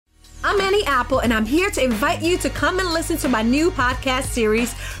I'm Annie Apple, and I'm here to invite you to come and listen to my new podcast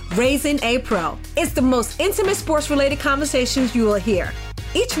series, Raising a Pro. It's the most intimate sports-related conversations you will hear.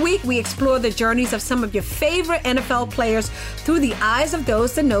 Each week, we explore the journeys of some of your favorite NFL players through the eyes of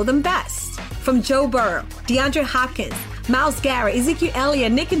those that know them best. From Joe Burrow, DeAndre Hopkins, Myles Garrett, Ezekiel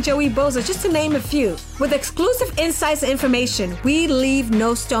Elliott, Nick and Joey Bosa, just to name a few. With exclusive insights and information, we leave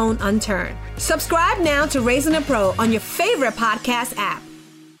no stone unturned. Subscribe now to Raising a Pro on your favorite podcast app.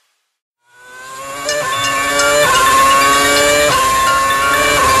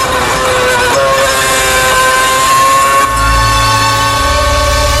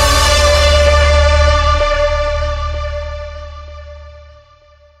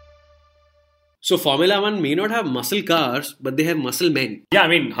 So Formula One may not have muscle cars, but they have muscle men. Yeah, I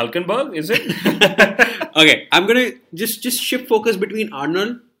mean, Hulkenberg, is it? Okay, I'm going to just shift focus between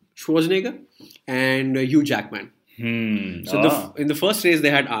Arnold Schwarzenegger and Hugh Jackman. So in the first race,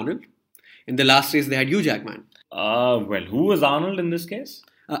 they had Arnold. In the last race, they had Hugh Jackman. Well, who was Arnold in this case?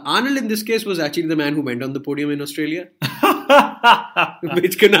 Arnold in this case was actually the man who went on the podium in Australia.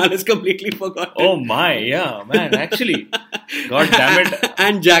 Which Kunal has completely forgotten. Oh my, yeah, man, actually. God damn it.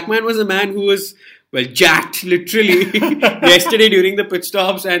 And Jackman was a man who was, well, jacked literally yesterday during the pit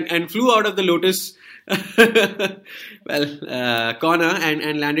stops and flew out of the Lotus corner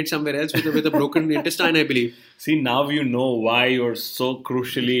and landed somewhere else with a broken intestine, I believe. See, now you know why you're so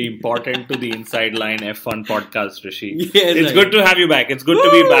crucially important to the Inside Line F1 podcast, Rishi. Yes, it's good to have you back. It's good to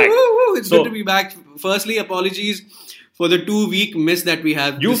be back. It's good to be back. Firstly, apologies for the 2-week miss that we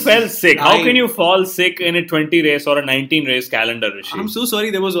have. You fell sick. How can you fall sick in a 20 race or a 19 race calendar, Rishi? I'm so sorry.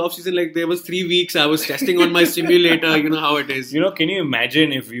 There was off season. Like there was 3 weeks. I was testing on my simulator. You know how it is. Can you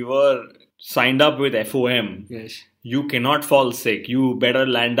imagine if you were signed up with FOM? Yes. You cannot fall sick. You better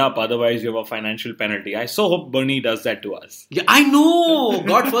land up, otherwise you have a financial penalty. I so hope Bernie does that to us. Yeah, I know.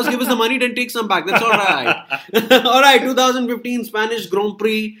 God first give us the money, then take some back. That's all right. All right, 2015 Spanish Grand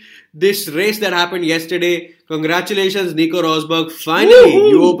Prix. This race that happened yesterday. Congratulations, Nico Rosberg. Finally,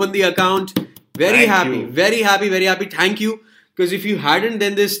 you opened the account. Very happy. Thank you. Because if you hadn't,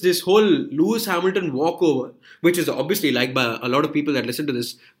 then this whole Lewis Hamilton walkover, which is obviously liked by a lot of people that listen to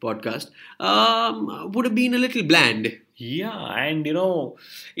this podcast, would have been a little bland. Yeah, and in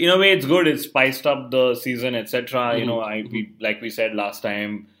a way it's good. It's spiced up the season, etc. Like we said last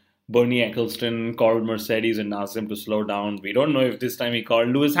time, Bernie Ecclestone called Mercedes and asked them to slow down. We don't know if this time he called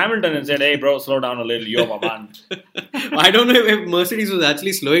Lewis Hamilton and said, "Hey bro, slow down a little, yo man." I don't know if Mercedes was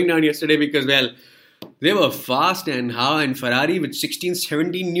actually slowing down yesterday because, well, they were fast and Ferrari with 16,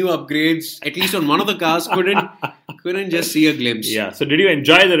 17 new upgrades, at least on one of the cars, couldn't just see a glimpse. Yeah, so did you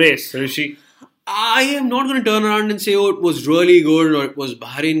enjoy the race, Rishi? I am not going to turn around and say, it was really good or it was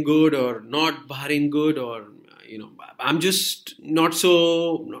Bahrain good or not Bahrain good or, I'm just not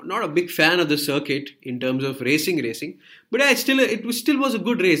a big fan of the circuit in terms of racing. But it still was a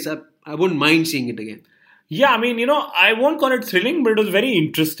good race. I wouldn't mind seeing it again. Yeah, I mean, I won't call it thrilling, but it was very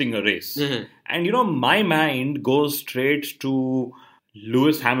interesting a race. Mm-hmm. And, my mind goes straight to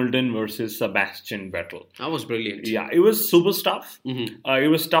Lewis Hamilton versus Sebastian Vettel. That was brilliant. Yeah, it was super stuff. Mm-hmm. It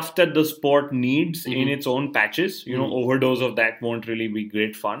was stuff that the sport needs Mm-hmm. in its own patches. Overdose of that won't really be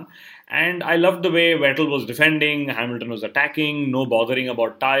great fun. And I loved the way Vettel was defending, Hamilton was attacking, no bothering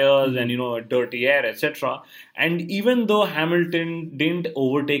about tires and, dirty air, etc. And even though Hamilton didn't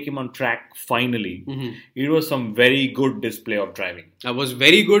overtake him on track finally, it was some very good display of driving. That was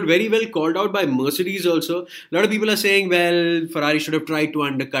very good, very well called out by Mercedes also. A lot of people are saying, well, Ferrari should have tried to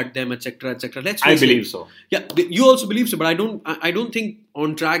undercut them, etc., etc. I believe so. Yeah, you also believe so, but I don't think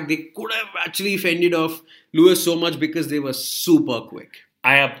on track they could have actually fended off Lewis so much because they were super quick.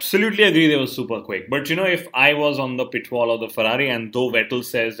 I absolutely agree they were super quick. But, if I was on the pit wall of the Ferrari and though Vettel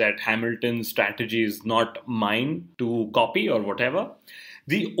says that Hamilton's strategy is not mine to copy or whatever,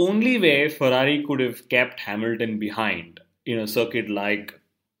 the only way Ferrari could have kept Hamilton behind in a circuit like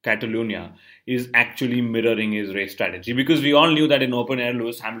Catalonia is actually mirroring his race strategy. Because we all knew that in open air,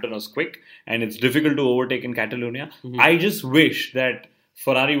 Lewis Hamilton was quick and it's difficult to overtake in Catalonia. I just wish that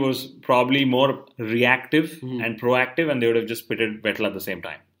Ferrari was probably more reactive and proactive and they would have just pitted Vettel at the same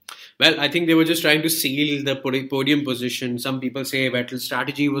time. Well, I think they were just trying to seal the podium position. Some people say Vettel's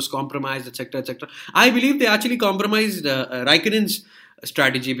strategy was compromised, etc., etc. I believe they actually compromised Raikkonen's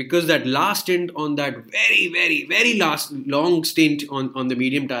strategy because that last stint on that very, very, very long stint on the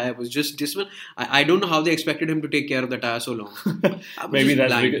medium tire was just dismal. I don't know how they expected him to take care of the tire so long. Maybe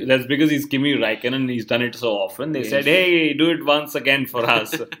that's because he's Kimi Raikkonen. He's done it so often. They said, hey, do it once again for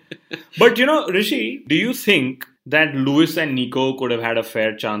us. But Rishi, do you think that Lewis and Nico could have had a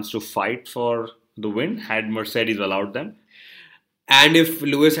fair chance to fight for the win had Mercedes allowed them? And if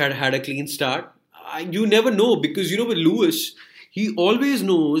Lewis had had a clean start, you never know, because with Lewis, he always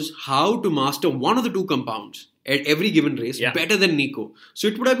knows how to master one of the two compounds at every given race better than Nico. So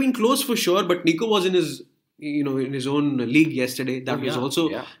it would have been close for sure, but Nico was in his in his own league yesterday. That was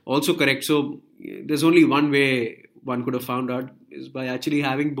also correct. So there's only one way one could have found out, is by actually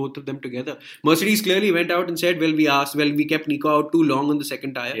having both of them together. Mercedes clearly went out and said, we kept Nico out too long on the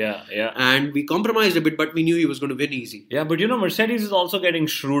second tire. And we compromised a bit, but we knew he was going to win easy. Yeah, but Mercedes is also getting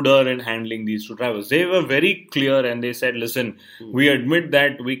shrewder in handling these two drivers. They were very clear and they said, listen, we admit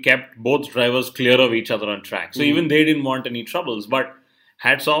that we kept both drivers clear of each other on track. So even they didn't want any troubles. But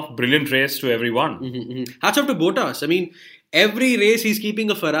hats off, brilliant race to everyone. Hats off to Bottas. I mean, every race he's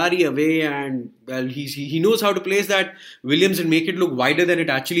keeping a Ferrari away, and he knows how to place that Williams and make it look wider than it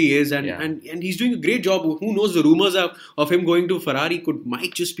actually is, and he's doing a great job. Who knows, the rumours of him going to Ferrari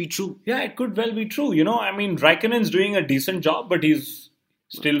might just be true. Yeah, it could well be true. I mean, Raikkonen's doing a decent job, but he's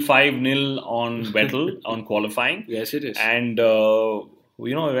still 5-0 on Vettel on qualifying. Yes, it is. And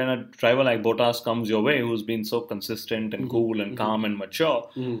when a driver like Bottas comes your way, who's been so consistent and cool and calm and mature,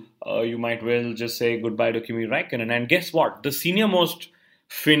 you might well just say goodbye to Kimi Raikkonen. And guess what? The senior most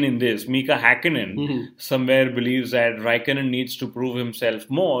Finn in this, Mika Hakkinen, somewhere believes that Raikkonen needs to prove himself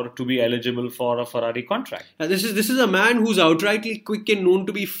more to be eligible for a Ferrari contract. This is a man who's outrightly quick and known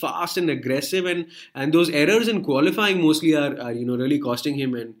to be fast and aggressive, and those errors in qualifying mostly are really costing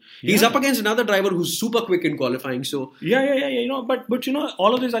him. And he's up against another driver who's super quick in qualifying. So but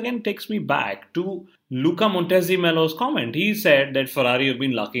all of this again takes me back to Luca Montezemolo's comment. He said that Ferrari have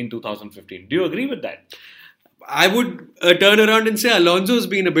been lucky in 2015. Do you agree with that? I would turn around and say Alonso's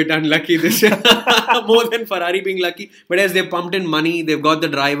been a bit unlucky this year, more than Ferrari being lucky. But as they've pumped in money, they've got the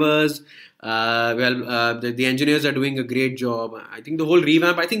drivers. The engineers are doing a great job. I think the whole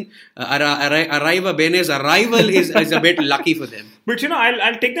revamp, Bene's arrival is a bit lucky for them. But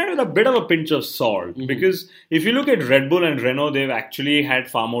I'll take that with a bit of a pinch of salt, because if you look at Red Bull and Renault, they've actually had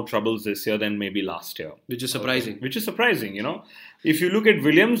far more troubles this year than maybe last year. Which is surprising. If you look at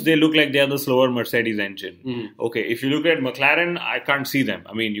Williams, they look like they are the slower Mercedes engine. Okay, if you look at McLaren, I can't see them.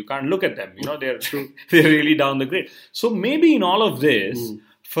 I mean, you can't look at them. They're really down the grid. So maybe in all of this,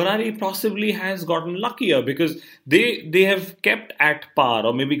 Ferrari possibly has gotten luckier, because they have kept at par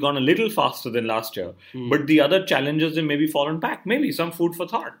or maybe gone a little faster than last year. But the other challengers have maybe fallen back. Maybe some food for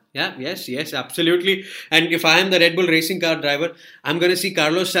thought. Yes, absolutely. And if I am the Red Bull racing car driver, I'm going to see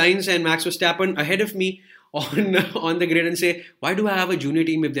Carlos Sainz and Max Verstappen ahead of me on the grid and say, why do I have a junior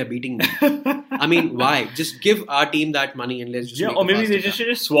team if they're beating me? I mean, why? Just give our team that money and let's just or maybe they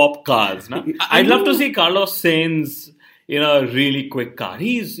just swap cars. No? I'd love to see Carlos Sainz in a really quick car.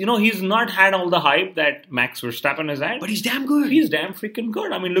 He's not had all the hype that Max Verstappen has had. But he's damn good. He's damn freaking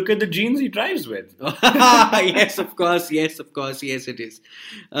good. I mean, look at the jeans he drives with. Yes, of course. Yes, it is.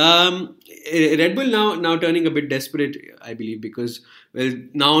 Red Bull now turning a bit desperate, I believe, because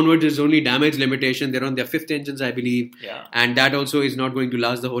now onwards there's only damage limitation. They're on their 5th engines, I believe. Yeah. And that also is not going to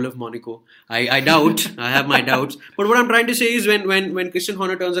last the whole of Monaco. I doubt. I have my doubts. But what I'm trying to say is when Christian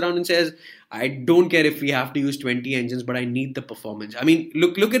Horner turns around and says, I don't care if we have to use 20 engines, but I need the performance. I mean,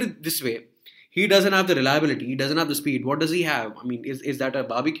 look at it this way. He doesn't have the reliability. He doesn't have the speed. What does he have? I mean, is that a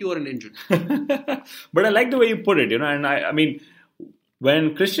barbecue or an engine? But I like the way you put it, and I mean,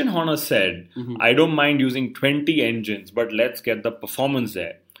 when Christian Horner said, I don't mind using 20 engines, but let's get the performance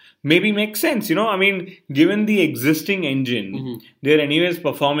there, maybe makes sense. I mean, given the existing engine, they're anyways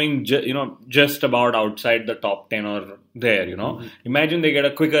performing, just about outside the top 10 or there, Imagine they get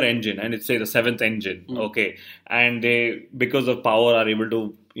a quicker engine and it's, say, the 7th engine, okay, and they, because of power, are able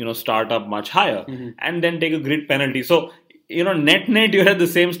to, start up much higher and then take a grid penalty. So, net, you're at the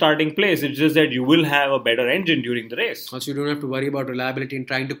same starting place. It's just that you will have a better engine during the race. Also, you don't have to worry about reliability and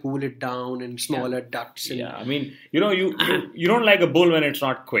trying to cool it down and smaller ducts. I mean, you don't like a bull when it's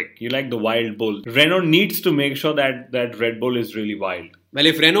not quick. You like the wild bull. Renault needs to make sure that Red Bull is really wild. Well,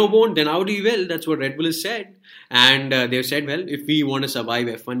 if Renault won't, then Audi will. That's what Red Bull has said. And they've said, well, if we want to survive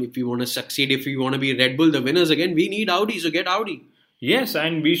F1, if we want to succeed, if we want to be Red Bull the winners again, we need Audi, so get Audi. Yes,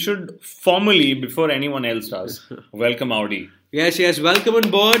 and we should formally, before anyone else does, welcome Audi. Yes, welcome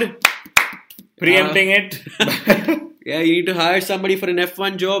on board. Preempting it. You need to hire somebody for an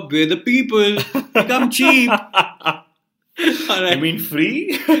F1 job. We're the people. Become cheap. All right. You mean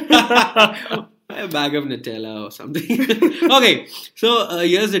free? A bag of Nutella or something. Okay, so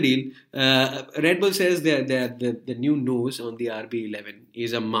here's the deal. Red Bull says that the new nose on the RB11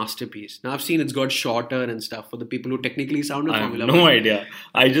 is a masterpiece. Now I've seen it's got shorter and stuff for the people who technically sound a Formula 1. I have no idea.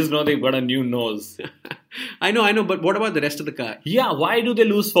 I just know they've got a new nose. I know, but what about the rest of the car? Yeah, why do they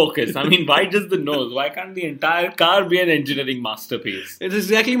lose focus? I mean, why just the nose? Why can't the entire car be an engineering masterpiece? It's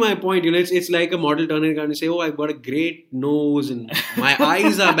exactly my point. It's like a model turning around and say, "Oh, I've got a great nose, and my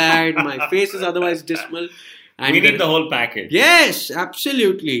eyes are bad, my face is otherwise dismal." And We need the whole package. Yes,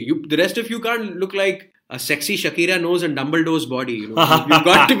 absolutely. The rest of you can't look like a sexy Shakira nose and Dumbledore's body. You've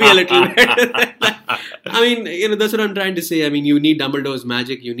got to be a little better than that. I mean, that's what I'm trying to say. I mean, you need Dumbledore's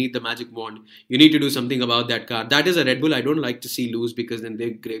magic. You need the magic wand. You need to do something about that car. That is a Red Bull I don't like to see lose, because then they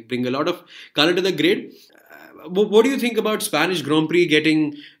bring a lot of color to the grid. What do you think about Spanish Grand Prix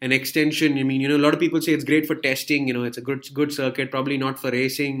getting an extension? I mean, a lot of people say it's great for testing. It's a good circuit, probably not for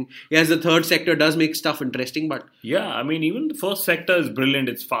racing. Yes, the third sector does make stuff interesting, but Yeah, I mean, even the first sector is brilliant.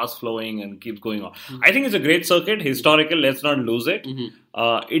 It's fast flowing and keeps going on. I think it's a great circuit, historical. Let's not lose it.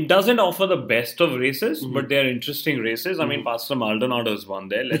 It doesn't offer the best of races, but they're interesting races. I mean, Pastor Maldonado's won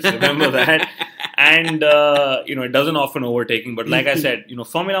there. Let's remember that. And, it doesn't offer overtaking. But like I said,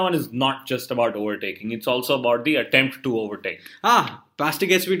 Formula One is not just about overtaking. It's also about the attempt to overtake. Pastor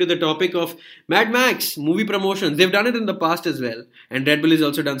gets me to the topic of Mad Max movie promotions. They've done it in the past as well, and Red Bull has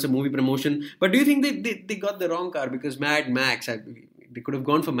also done some movie promotion. But do you think they got the wrong car? Because Mad Max, they could have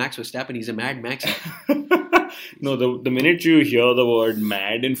gone for Max Verstappen. He's a Mad Max. No, the minute you hear the word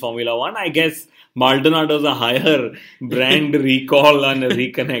mad in Formula One, I guess Maldonado's a higher brand recall and a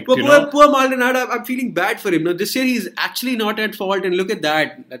reconnect. Poor Maldonado, I'm feeling bad for him. Now, this year he's actually not at fault, and look at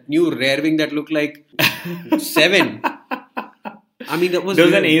that new rear wing that looked like 7. I mean, there was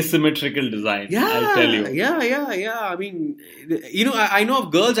an asymmetrical design. Yeah, I'll tell you. Yeah. I mean, I know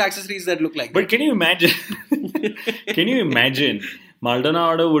of girls' accessories that look like But that. can you imagine? Can you imagine?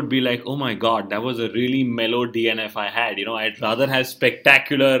 Maldonado would be like, "Oh my God, that was a really mellow DNF I had. I'd rather have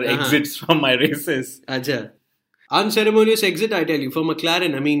spectacular exits from my races." Acha. Unceremonious exit, I tell you, for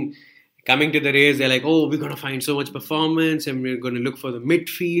McLaren. I mean, coming to the race, they're like, "Oh, we're going to find so much performance, and we're going to look for the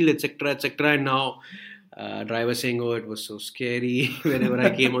midfield, etc., etc." And now, driver saying, "Oh, it was so scary. Whenever I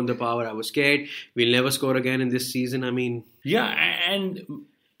came on the power, I was scared. We'll never score again in this season." I mean, yeah, and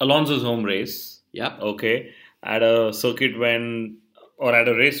Alonso's home race. Yep. Okay, at a circuit at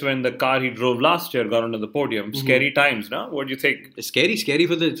a race when the car he drove last year got onto the podium. Scary times, no? What do you think? Scary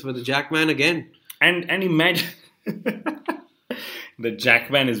for the Jackman again. And imagine the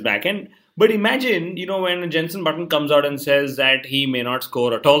Jackman is back. But imagine, when Jenson Button comes out and says that he may not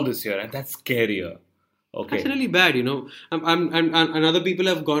score at all this year, and that's scarier. Okay. That's really bad, and other people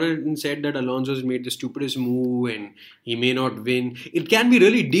have gone and said that Alonso's made the stupidest move and he may not win. It can be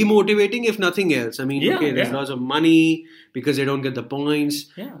really demotivating if nothing else. I mean, there's lots of money because they don't get the points.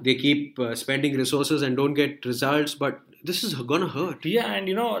 Yeah. They keep spending resources and don't get results, but this is gonna hurt. Yeah, and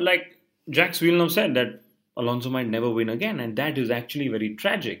like Jacques Villeneuve said that Alonso might never win again, and that is actually very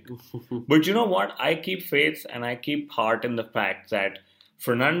tragic. But you know what? I keep faith and I keep heart in the fact that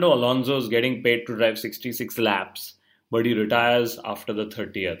Fernando Alonso is getting paid to drive 66 laps, but he retires after the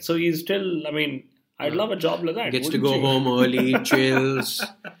 30th. So he's still, I'd love a job like that. Gets to go home early, chills,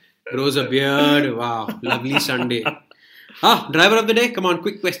 grows a beard. Wow, lovely Sunday. Driver of the day? Come on,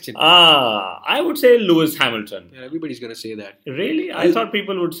 quick question. I would say Lewis Hamilton. Yeah, everybody's going to say that. Really? I thought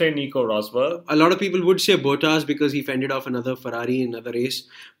people would say Nico Rosberg. A lot of people would say Bottas because he fended off another Ferrari in another race.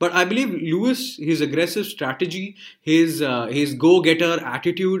 But I believe Lewis, his aggressive strategy, his go-getter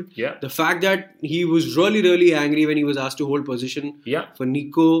attitude, the fact that he was really, really angry when he was asked to hold position for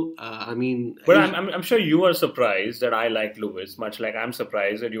Nico. But I'm sure you are surprised that I like Lewis, much like I'm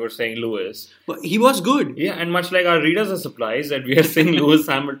surprised that you were saying Lewis. But he was good. Yeah, and much like our readers are surprised that we are saying Lewis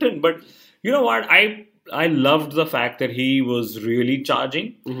Hamilton. But you know what? I loved the fact that he was really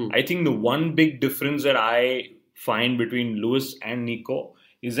charging. I think the one big difference that I find between Lewis and Nico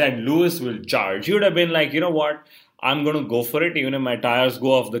is that Lewis will charge. He would have been like, you know what? I'm going to go for it. Even if my tires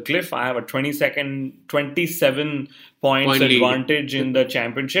go off the cliff, I have a 27 points advantage in the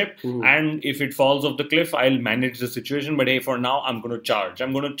championship. And if it falls off the cliff, I'll manage the situation. But hey, for now, I'm going to charge.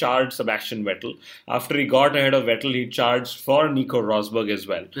 I'm going to charge Sebastian Vettel. After he got ahead of Vettel, he charged for Nico Rosberg as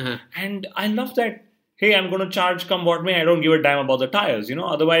well. And I love that. Hey, I'm going to charge come what may. I don't give a damn about the tires.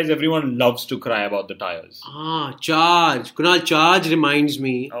 Otherwise everyone loves to cry about the tires. Charge. Kunal, charge reminds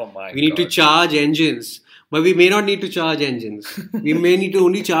me. Oh my God. We need to charge engines. But we may not need to charge engines. We may need to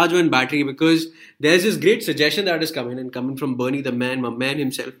only charge one battery, because there's this great suggestion that is coming from Bernie, the man, my man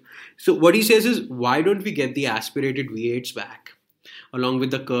himself. So what he says is, why don't we get the aspirated V8s back? Along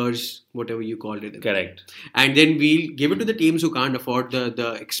with the Kers, whatever you called it. Correct. And then we'll give it to the teams who can't afford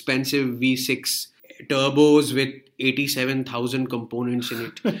the expensive V6 turbos with 87,000 components in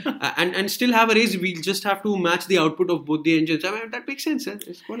it, and still have a race. We'll just have to match the output of both the engines. I mean, that makes sense.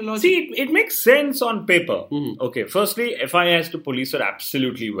 It's quite a logic. See, it makes sense on paper. Okay, firstly, FIA has to police it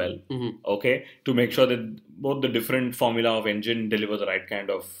absolutely well. Okay, to make sure that both the different formula of engine deliver the right kind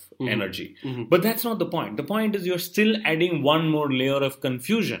of energy. But that's not the point. The point is you're still adding one more layer of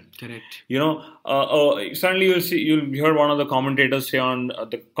confusion. Correct. You know, suddenly you'll hear one of the commentators say on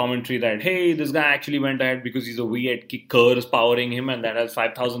the commentary that, hey, this guy actually went ahead because he's a V8 Curse powering him and that has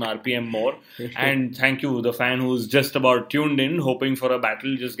 5,000 RPM more. And thank you, the fan who's just about tuned in, hoping for a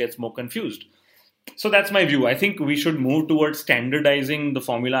battle, just gets more confused. So that's my view. I think we should move towards standardizing the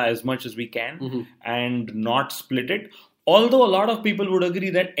formula as much as we can and not split it. Although a lot of people would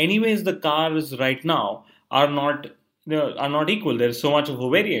agree that anyways the cars right now are not equal. There's so much of a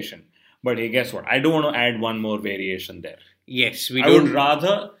variation. But hey, guess what? I don't want to add one more variation there. Yes, I would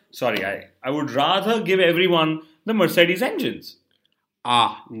rather give everyone the Mercedes engines.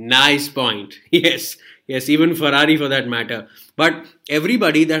 Nice point. Yes, even Ferrari for that matter. But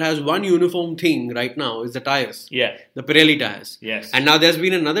everybody that has one uniform thing right now is the tires. Yeah. The Pirelli tires. Yes. And now there's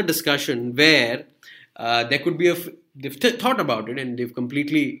been another discussion where there could be they've thought about it and they've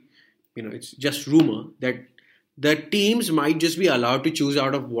completely, it's just rumor that the teams might just be allowed to choose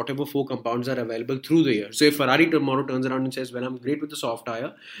out of whatever 4 compounds are available through the year. So if Ferrari tomorrow turns around and says, well, I'm great with the soft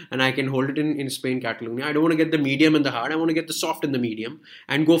tire and I can hold it in Spain, Catalonia. I don't want to get the medium and the hard. I want to get the soft and the medium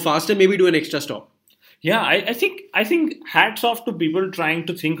and go faster, maybe do an extra stop. Yeah, I think hats off to people trying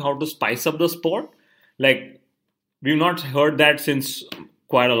to think how to spice up the sport. Like, we've not heard that since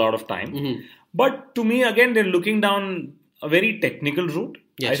quite a lot of time. But to me, again, they're looking down a very technical route.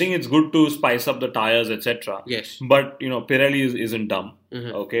 Yes. I think it's good to spice up the tires, etc. Yes. But, Pirelli isn't dumb.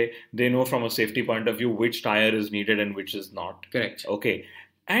 Okay. They know from a safety point of view which tire is needed and which is not. Correct. Okay.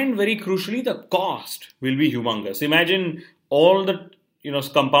 And very crucially, the cost will be humongous. Imagine all the,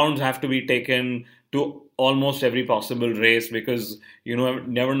 compounds have to be taken to almost every possible race because you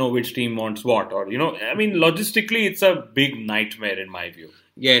never know which team wants what. Or, logistically, it's a big nightmare in my view.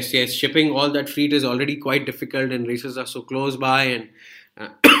 Yes. Shipping all that freight is already quite difficult and races are so close by and...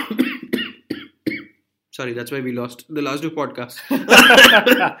 Sorry, that's why we lost the last 2 podcasts.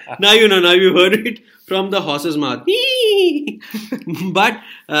 Now you heard it from the horse's mouth. But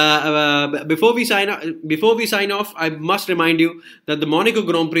before we sign off, I must remind you that the Monaco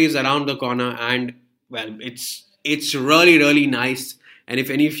Grand Prix is around the corner, and well, it's really, really nice. And if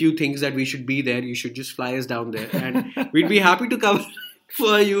any of you thinks that we should be there, you should just fly us down there, and we'd be happy to cover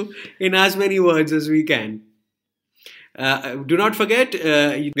for you in as many words as we can. Do not forget,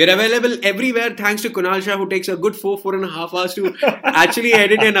 we're available everywhere thanks to Kunal Shah, who takes a good 4.5 hours to actually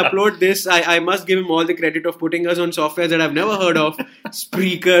edit and upload this. I must give him all the credit of putting us on software that I've never heard of.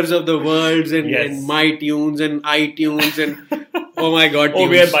 Spreakers of the world and MyTunes and iTunes and oh my god. Oh,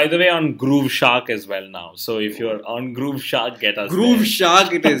 we are by the way on Groove Shark as well now. So if you're on Groove Shark, get us Groove there.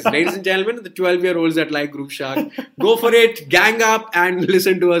 Shark it is. Ladies and gentlemen, the 12-year-olds that like Groove Shark, go for it, gang up and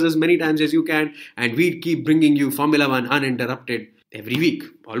listen to us as many times as you can, and we keep bringing you Formula One uninterrupted every week,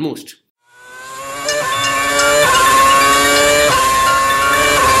 almost.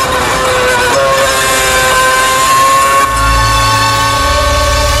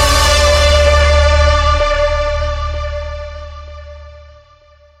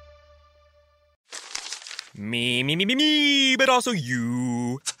 Me, but also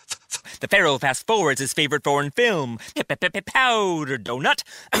you. The Pharaoh fast forwards his favorite foreign film, Powder Donut.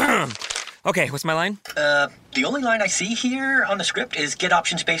 Okay, what's my line? The only line I see here on the script is get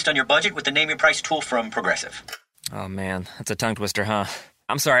options based on your budget with the Name Your Price tool from Progressive. Oh man, that's a tongue twister, huh?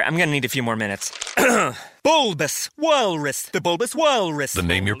 I'm sorry, I'm gonna need a few more minutes. Bulbous Walrus, the Bulbous Walrus. The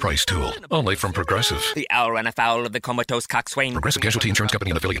Name Your Price tool, only from Progressive. The owl ran afoul of the comatose coxswain. Progressive Casualty Insurance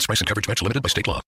Company and affiliates. Price and coverage match limited by state law.